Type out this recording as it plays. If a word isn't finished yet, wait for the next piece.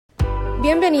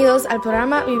Bienvenidos al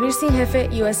programa Vivir Sin Jefe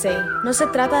USA. No se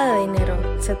trata de dinero,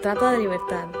 se trata de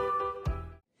libertad.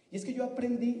 Y es que yo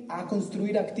aprendí a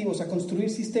construir activos, a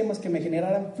construir sistemas que me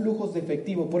generaran flujos de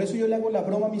efectivo. Por eso yo le hago la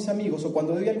broma a mis amigos, o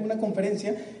cuando doy alguna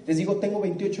conferencia, les digo, tengo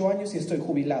 28 años y estoy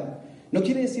jubilado. No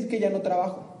quiere decir que ya no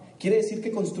trabajo, quiere decir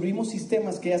que construimos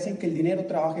sistemas que hacen que el dinero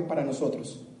trabaje para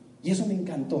nosotros. Y eso me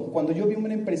encantó. Cuando yo vi a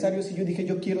un empresario así, yo dije,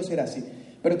 yo quiero ser así.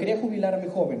 Pero quería jubilarme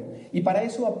joven. Y para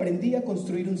eso aprendí a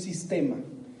construir un sistema.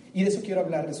 Y de eso quiero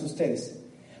hablarles a ustedes.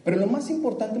 Pero lo más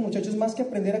importante, muchachos, más que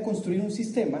aprender a construir un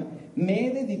sistema, me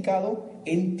he dedicado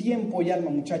en tiempo y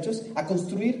alma, muchachos, a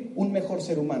construir un mejor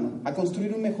ser humano, a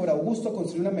construir un mejor Augusto, a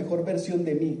construir una mejor versión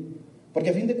de mí.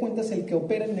 Porque a fin de cuentas el que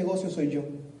opera el negocio soy yo.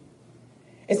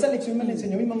 Esta lección me la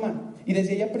enseñó mi mamá y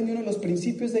desde ahí aprendí uno de los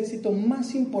principios de éxito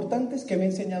más importantes que me ha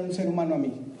enseñado un ser humano a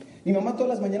mí. Mi mamá todas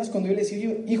las mañanas cuando yo le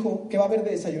decía, hijo, ¿qué va a haber de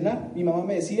desayunar? Mi mamá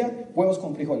me decía, huevos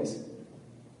con frijoles.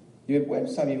 Yo, bueno,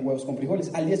 está bien, huevos con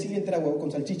frijoles. Al día siguiente era huevo con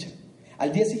salchicha.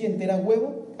 Al día siguiente era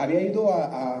huevo, había ido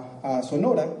a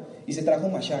Sonora y se trajo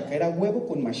machaca, era huevo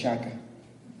con machaca.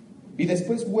 Y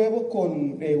después huevo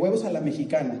con huevos a la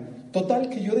mexicana. Total,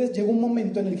 que yo llegó un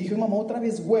momento en el que dije, mamá, otra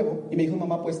vez huevo. Y me dijo,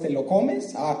 mamá, pues, ¿te lo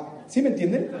comes? ¿Sí me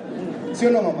entienden? ¿Sí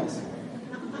o no, mamás?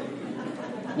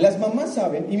 Las mamás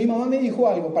saben, y mi mamá me dijo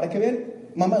algo, para que vean,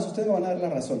 mamás, ustedes me van a dar la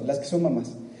razón, las que son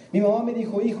mamás. Mi mamá me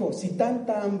dijo, hijo, si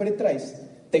tanta hambre traes,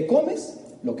 te comes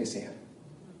lo que sea.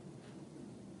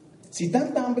 Si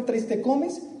tanta hambre traes, te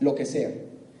comes lo que sea.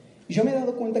 Y yo me he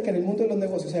dado cuenta que en el mundo de los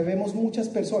negocios vemos muchas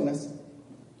personas,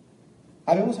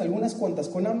 habemos algunas cuantas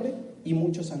con hambre y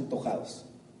muchos antojados.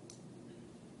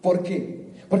 ¿Por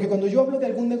qué? Porque cuando yo hablo de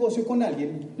algún negocio con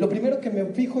alguien, lo primero que me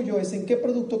fijo yo es en qué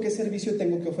producto, qué servicio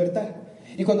tengo que ofertar.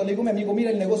 Y cuando le digo a mi amigo, mira,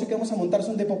 el negocio que vamos a montar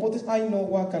son de popotes, ay no,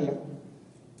 guácala.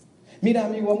 Mira,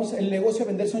 amigo, el negocio a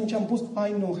vender son champús,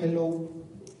 ay no, hello.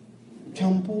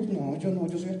 Champús, no,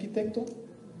 yo soy arquitecto,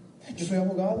 yo soy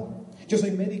abogado, yo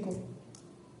soy médico.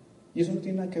 Y eso no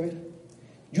tiene nada que ver.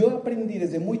 Yo aprendí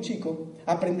desde muy chico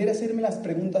a aprender a hacerme las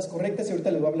preguntas correctas y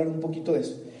ahorita les voy a hablar un poquito de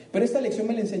eso. Pero esta lección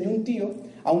me la enseñó un tío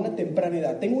a una temprana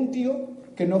edad. Tengo un tío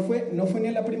que no fue ni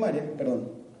a la primaria,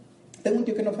 perdón. Tengo un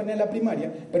tío que no fue ni a la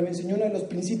primaria, pero me enseñó uno de los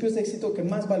principios de éxito que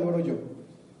más valoro yo.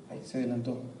 Ay, se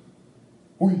adelantó.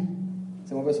 Uy,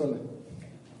 se movió sola.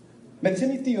 Me decía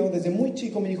mi tío, desde muy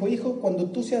chico, me dijo, hijo, cuando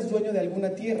tú seas dueño de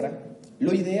alguna tierra,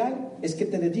 lo ideal es que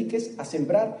te dediques a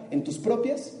sembrar en tus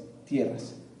propias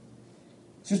tierras.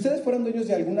 Si ustedes fueran dueños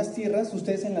de algunas tierras,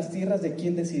 ustedes en las tierras de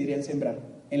quién decidirían sembrar,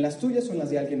 ¿en las tuyas o en las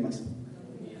de alguien más?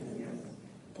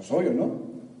 Pues obvio, ¿no?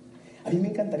 A mí me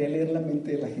encantaría leer la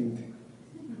mente de la gente,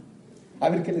 a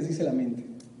ver qué les dice la mente,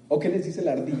 o qué les dice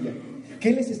la ardilla,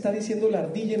 qué les está diciendo la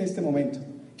ardilla en este momento.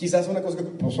 Quizás una cosa que,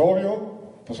 pues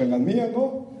obvio, pues en las mías,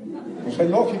 ¿no? Pues es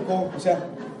lógico, o sea,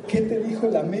 ¿qué te dijo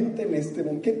la mente en este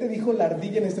momento? ¿Qué te dijo la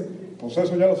ardilla en este momento? Pues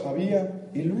eso ya lo sabía,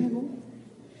 y luego...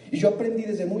 Y yo aprendí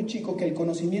desde muy chico que el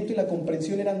conocimiento y la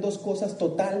comprensión eran dos cosas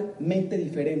totalmente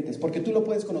diferentes, porque tú lo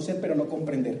puedes conocer pero no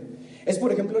comprender. Es,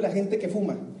 por ejemplo, la gente que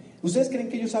fuma. ¿Ustedes creen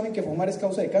que ellos saben que fumar es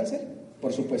causa de cáncer?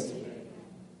 Por supuesto.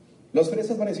 Los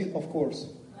fresas van a decir, of course.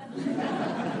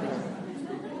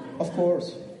 Of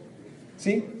course.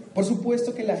 ¿Sí? Por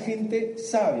supuesto que la gente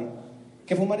sabe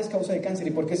que fumar es causa de cáncer.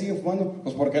 ¿Y por qué siguen fumando?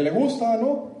 Pues porque le gusta,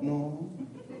 ¿no? No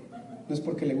es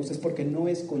porque le gusta, es porque no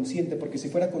es consciente, porque si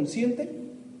fuera consciente...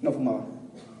 no fumaba.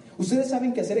 ¿Ustedes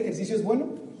saben que hacer ejercicio es bueno?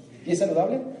 ¿Y es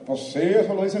saludable? Pues sí,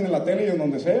 eso lo dicen en la tele y en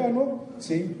donde sea, ¿no?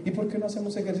 Sí. ¿Y por qué no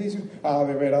hacemos ejercicio? Ah,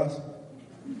 de veras.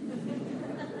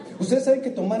 ¿Ustedes saben que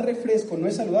tomar refresco no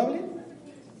es saludable?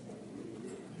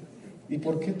 ¿Y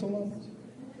por qué tomamos?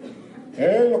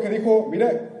 Lo que dijo,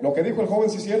 mire, lo que dijo el joven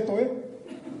sí es cierto,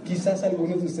 Quizás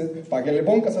algunos de ustedes, para que le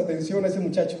pongas atención a ese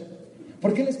muchacho.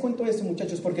 ¿Por qué les cuento esto,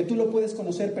 muchachos? Porque tú lo puedes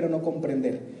conocer, pero no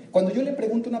comprender. Cuando yo le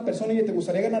pregunto a una persona, ¿y te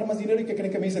gustaría ganar más dinero? ¿Y qué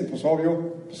creen que me dicen? Pues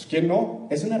obvio, pues ¿quién no?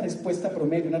 Es una respuesta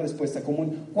promedio, una respuesta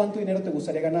común. ¿Cuánto dinero te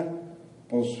gustaría ganar?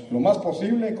 Pues lo más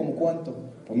posible. ¿Cómo cuánto?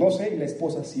 Pues no sé. Y la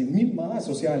esposa, 100,000 más,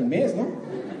 o sea, al mes, ¿no?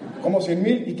 ¿Cómo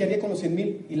 100,000? ¿Y qué haría con los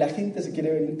 100,000? Y la gente se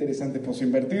quiere ver interesante. Pues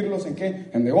invertirlos, ¿en qué?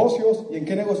 En negocios. ¿Y en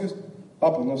qué negocios?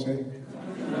 Pues no sé.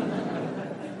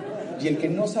 Y el que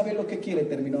no sabe lo que quiere,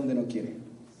 termina donde no quiere.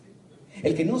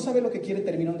 El que no sabe lo que quiere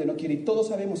termina donde no quiere. Y todos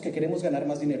sabemos que queremos ganar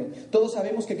más dinero. Todos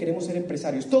sabemos que queremos ser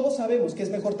empresarios. Todos sabemos que es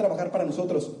mejor trabajar para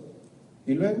nosotros.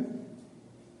 ¿Y luego?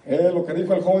 Lo que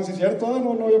dijo el joven, ¿sí es cierto?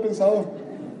 No había pensado.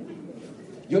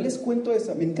 Yo les cuento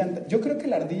esa, me encanta. Yo creo que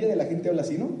la ardilla de la gente habla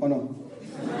así, ¿no? ¿O no?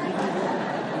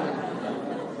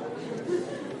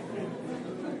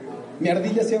 Mi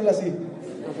ardilla sí habla así.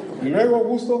 Y luego,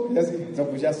 Augusto, ya sí, no,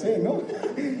 pues ya sé, ¿no?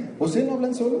 ¿Ustedes no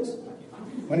hablan solos?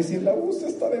 Van a decir, la Augusto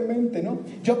está demente, ¿no?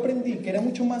 Yo aprendí que era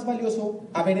mucho más valioso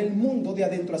a ver el mundo de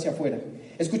adentro hacia afuera.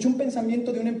 Escuché un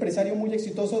pensamiento de un empresario muy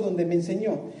exitoso donde me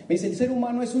enseñó. Me dice, el ser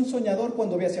humano es un soñador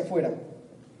cuando ve hacia afuera,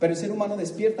 pero el ser humano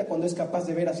despierta cuando es capaz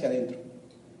de ver hacia adentro.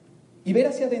 Y ver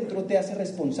hacia adentro te hace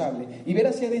responsable, y ver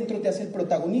hacia adentro te hace el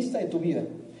protagonista de tu vida.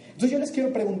 Entonces yo les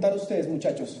quiero preguntar a ustedes,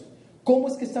 muchachos, ¿cómo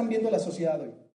es que están viendo la sociedad hoy?